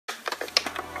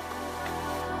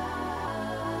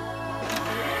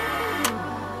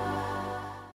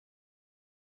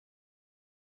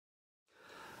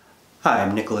Hi,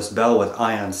 I'm Nicholas Bell with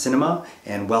Ion Cinema,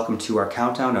 and welcome to our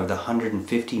countdown of the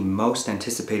 150 most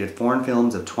anticipated foreign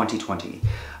films of 2020.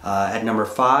 At number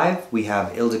 5, we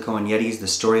have Ildikó Enyedi's The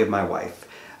Story of My Wife,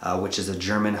 which is a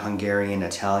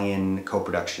German-Hungarian-Italian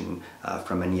co-production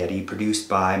from Enyedi, produced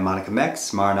by Monika,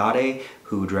 Maren,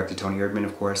 who directed Tony Erdmann,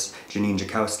 of course, Janine,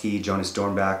 Jackowski, Jonas,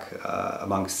 Dornbach,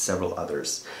 amongst several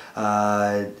others.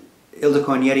 Ildikó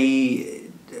Enyedi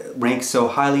ranks so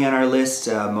highly on our list,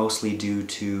 mostly due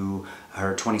to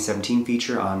her 2017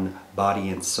 feature on Body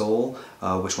and Soul,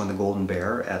 which won the Golden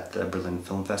Bear at the Berlin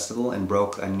Film Festival and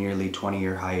broke a nearly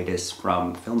 20-year hiatus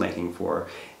from filmmaking for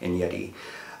Enyedi.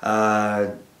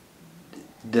 The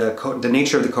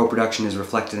nature of the co-production is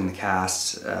reflected in the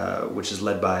cast, which is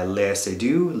led by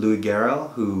Seydoux,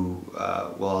 Garrel, who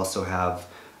will also have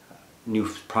new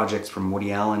projects from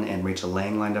Woody Allen and Rachel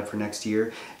Lang lined up for next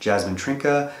year, Jasmine,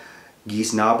 Trinca,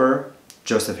 Gijs, Naber,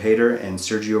 Josef, and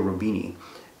Sergio Robini.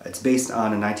 It's based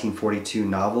on a 1942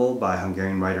 novel by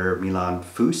Hungarian writer Milan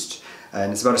Fust,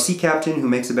 and it's about a sea captain who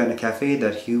makes a bet in a cafe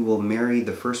that he will marry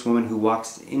the first woman who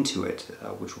walks into it,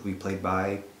 which will be played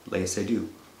by Seydoux.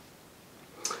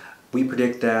 We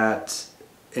predict that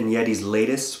Enyedi's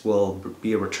latest will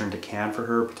be a return to Cannes for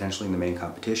her, potentially in the main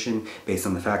competition, based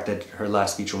on the fact that her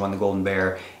last feature won the Golden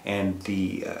Bear and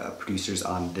the producers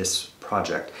on this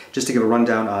project. Just to give a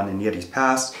rundown on Enyedi's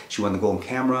past, she won the Golden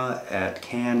Camera at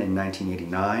Cannes in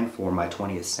 1989 for My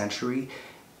 20th Century,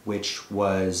 which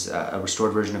was a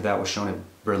restored version of that was shown at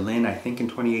Berlin, I think, in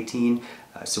 2018.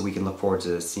 So we can look forward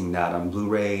to seeing that on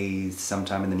Blu-ray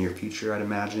sometime in the near future, I'd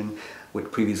imagine,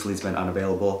 which previously has been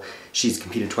unavailable. She's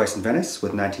competed twice in Venice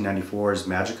with 1994's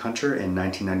Magic Hunter and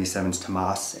 1997's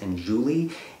Tomas and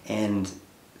Julie, and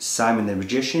Simon the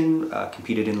Magician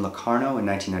competed in Locarno in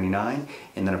 1999,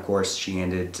 and then of course she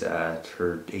ended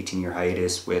her 18-year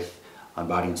hiatus with On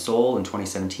Body and Soul in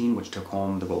 2017, which took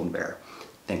home the Golden Bear.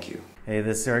 Thank you. Hey,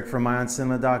 this is Eric from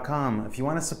IonCinema.com. If you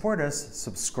want to support us,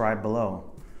 subscribe below.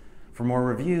 For more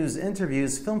reviews,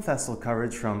 interviews, film festival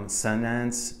coverage from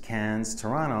Sundance, Cannes,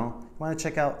 Toronto, you want to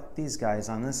check out these guys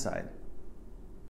on this side.